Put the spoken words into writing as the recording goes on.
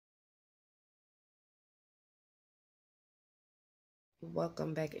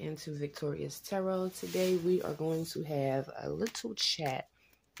Welcome back into Victorious Tarot. Today we are going to have a little chat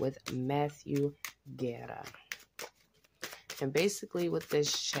with Matthew Guerra. And basically with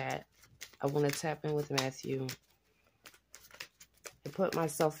this chat, I want to tap in with Matthew and put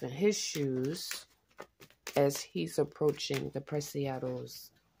myself in his shoes as he's approaching the Preciado's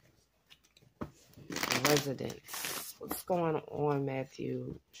residence. What's going on,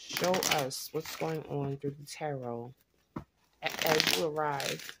 Matthew? Show us what's going on through the tarot as you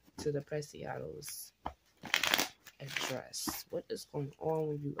arrive to the Preciado's address. What is going on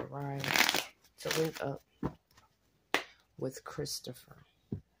when you arrive to link up with Christopher?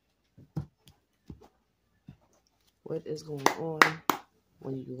 What is going on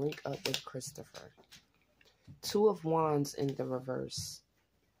when you link up with Christopher? Two of Wands in the reverse.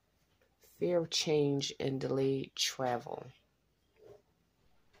 Fear of change and delayed travel.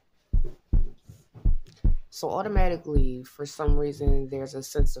 So automatically, for some reason, there's a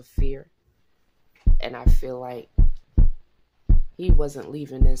sense of fear. And I feel like he wasn't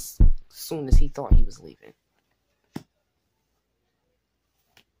leaving as soon as he thought he was leaving.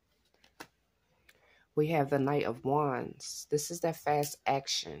 We have the Knight of Wands. This is that fast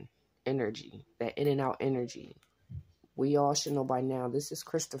action energy, that in and out energy. We all should know by now, this is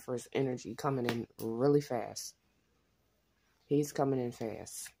Christopher's energy coming in really fast. He's coming in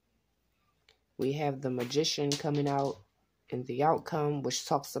fast. We have the Magician coming out in the outcome, which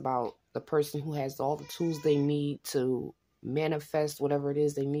talks about the person who has all the tools they need to manifest whatever it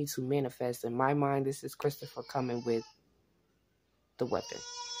is they need to manifest. In my mind, this is Christopher coming with the weapon.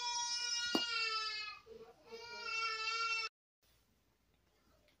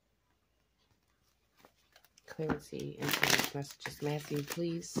 Clarity into these messages. Matthew,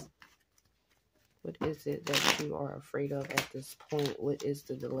 please. What is it that you are afraid of at this point? What is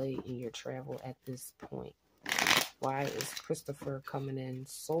the delay in your travel at this point? Why is Christopher coming in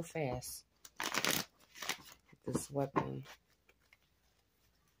so fast with this weapon?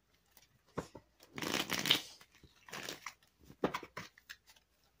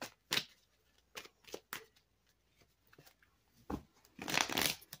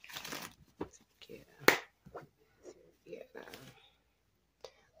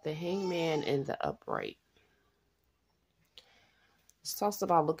 The Hangman and the Upright. This talks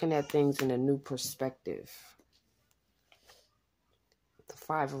about looking at things in a new perspective. The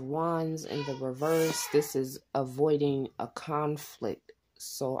Five of Wands in the reverse. This is avoiding a conflict.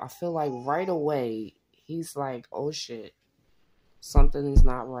 So I feel like right away, he's like, oh shit, something is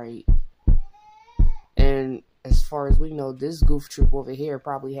not right. And as far as we know, this goof troop over here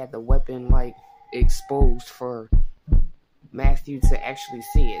probably had the weapon like exposed for Matthew to actually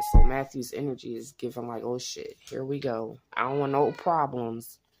see it. So Matthew's energy is given like, oh shit, here we go. I don't want no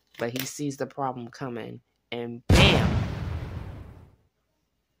problems. But he sees the problem coming. And bam!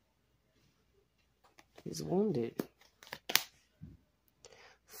 He's wounded.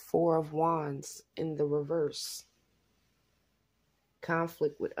 Four of Wands in the reverse.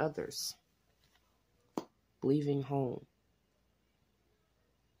 Conflict with others. Leaving home.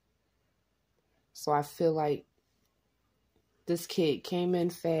 So I feel like this kid came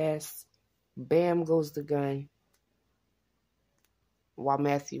in fast. Bam goes the gun. While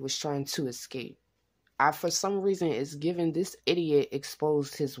Matthew was trying to escape. For some reason, it's given this idiot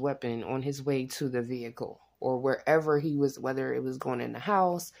exposed his weapon on his way to the vehicle. Or wherever he was, whether it was going in the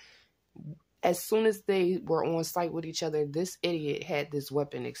house. As soon as they were on site with each other, this idiot had this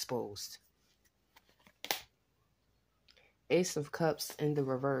weapon exposed. Ace of Cups in the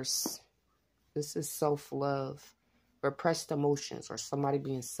reverse. This is self-love. Repressed emotions or somebody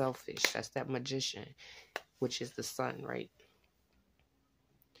being selfish. That's that Magician, which is the sun, right?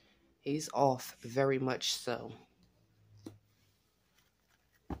 He's off, very much so.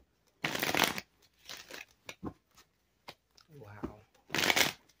 Wow.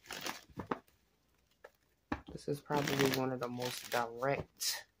 This is probably one of the most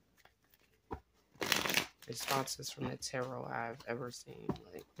direct responses from the tarot I've ever seen.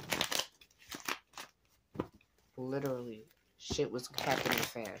 Like, literally, shit was happening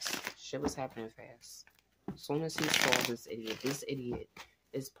fast. Shit was happening fast. As soon as he saw this idiot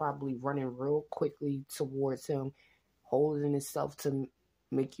is probably running real quickly towards him, holding himself to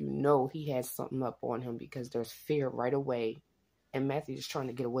make you know he has something up on him because there's fear right away. And Matthew's trying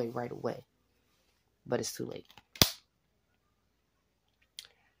to get away right away. But it's too late.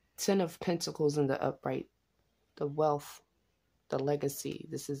 Ten of Pentacles in the upright. The wealth, the legacy.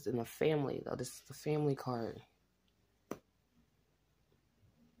 This is in the family, though. This is the family card.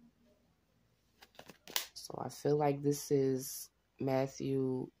 So I feel like this is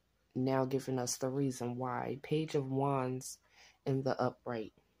Matthew now giving us the reason why. Page of Wands in the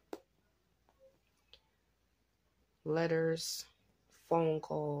upright. Letters, phone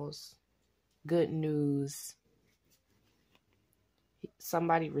calls, good news.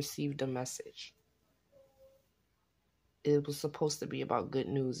 Somebody received a message. It was supposed to be about good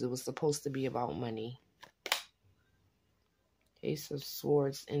news. It was supposed to be about money. Ace of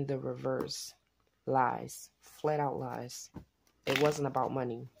Swords in the reverse. Lies. Flat out lies. It wasn't about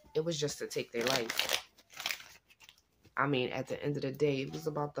money. It was just to take their life. I mean, at the end of the day, it was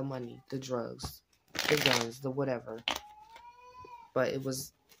about the money, the drugs, the guns, the whatever. But it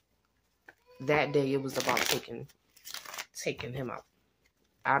was, that day, it was about taking him out.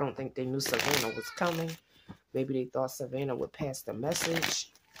 I don't think they knew Savannah was coming. Maybe they thought Savannah would pass the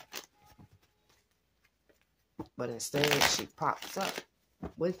message. But instead, she pops up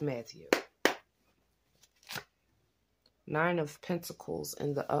with Matthew. Nine of Pentacles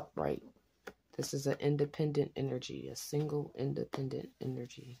in the upright. This is an independent energy, a single independent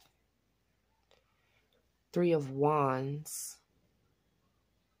energy. Three of Wands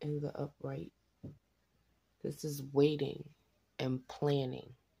in the upright. This is waiting and planning.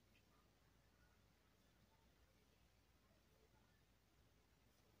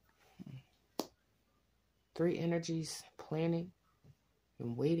 Three energies, planning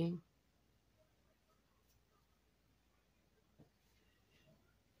and waiting.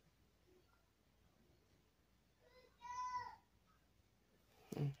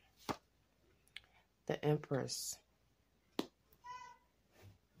 The Empress.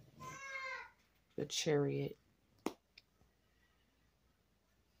 The Chariot.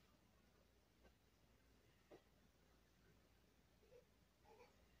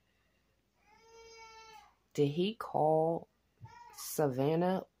 Did he call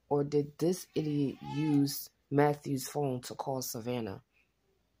Savannah, or did this idiot use Matthew's phone to call Savannah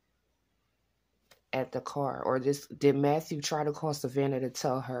at the car? Or did Matthew try to call Savannah to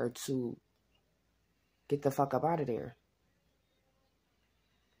tell her to get the fuck up out of there?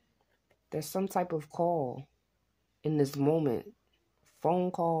 There's some type of call in this moment. Phone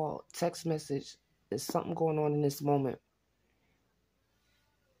call, text message. There's something going on in this moment.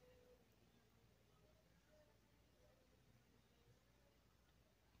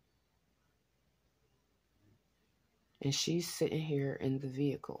 And she's sitting here in the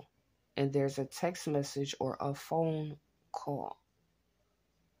vehicle. And there's a text message or a phone call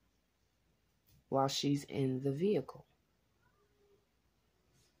while she's in the vehicle.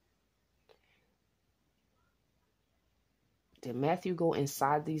 Did Matthew go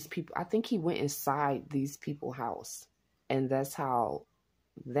inside these people? I think he went inside these people's house. And that's how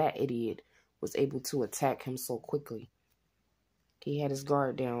that idiot was able to attack him so quickly. He had his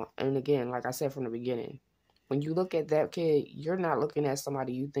guard down. And again, like I said from the beginning, when you look at that kid, you're not looking at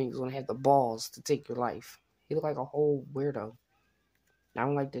somebody you think is going to have the balls to take your life. He looked like a whole weirdo. I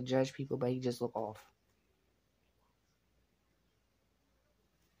don't like to judge people, but he just looked off.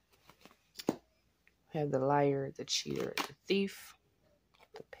 We have the liar, the cheater, the thief,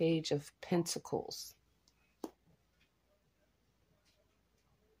 the Page of Pentacles.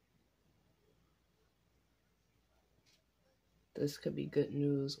 This could be good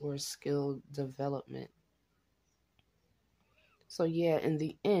news or skill development. So yeah, in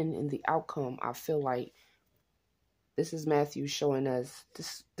the end, in the outcome, I feel like this is Matthew showing us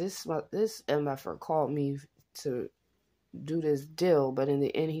this MFer called me to do this deal, but in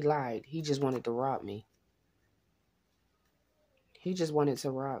the end he lied. He just wanted to rob me. He just wanted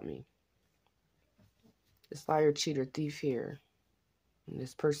to rob me. This liar, cheater, thief here. And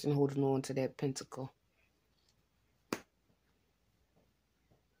this person holding on to that pentacle.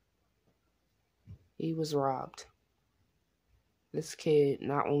 He was robbed. This kid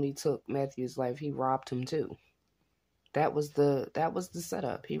not only took Matthew's life, he robbed him too. That was the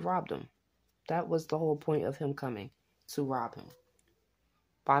setup. He robbed him. That was the whole point of him coming, to rob him.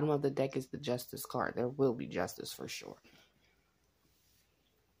 Bottom of the deck is the justice card. There will be justice for sure.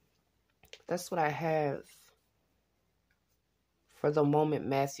 That's what I have for the moment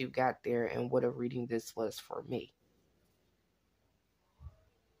Matthew got there and what a reading this was for me.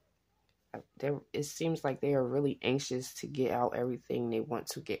 It seems like they are really anxious to get out everything they want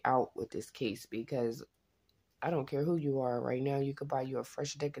to get out with this case, because I don't care who you are right now, you could buy you a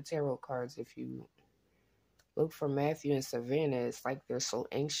fresh deck of tarot cards. If you look for Matthew and Savannah, it's like they're so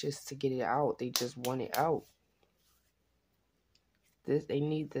anxious to get it out. They just want it out. They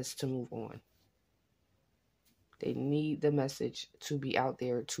need this to move on. They need the message to be out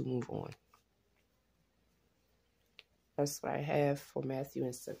there to move on. That's what I have for Matthew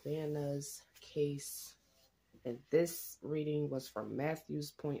and Savannah's case. And this reading was from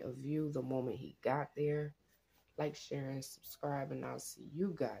Matthew's point of view the moment he got there. Like, share, and subscribe, and I'll see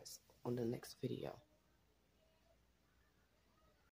you guys on the next video.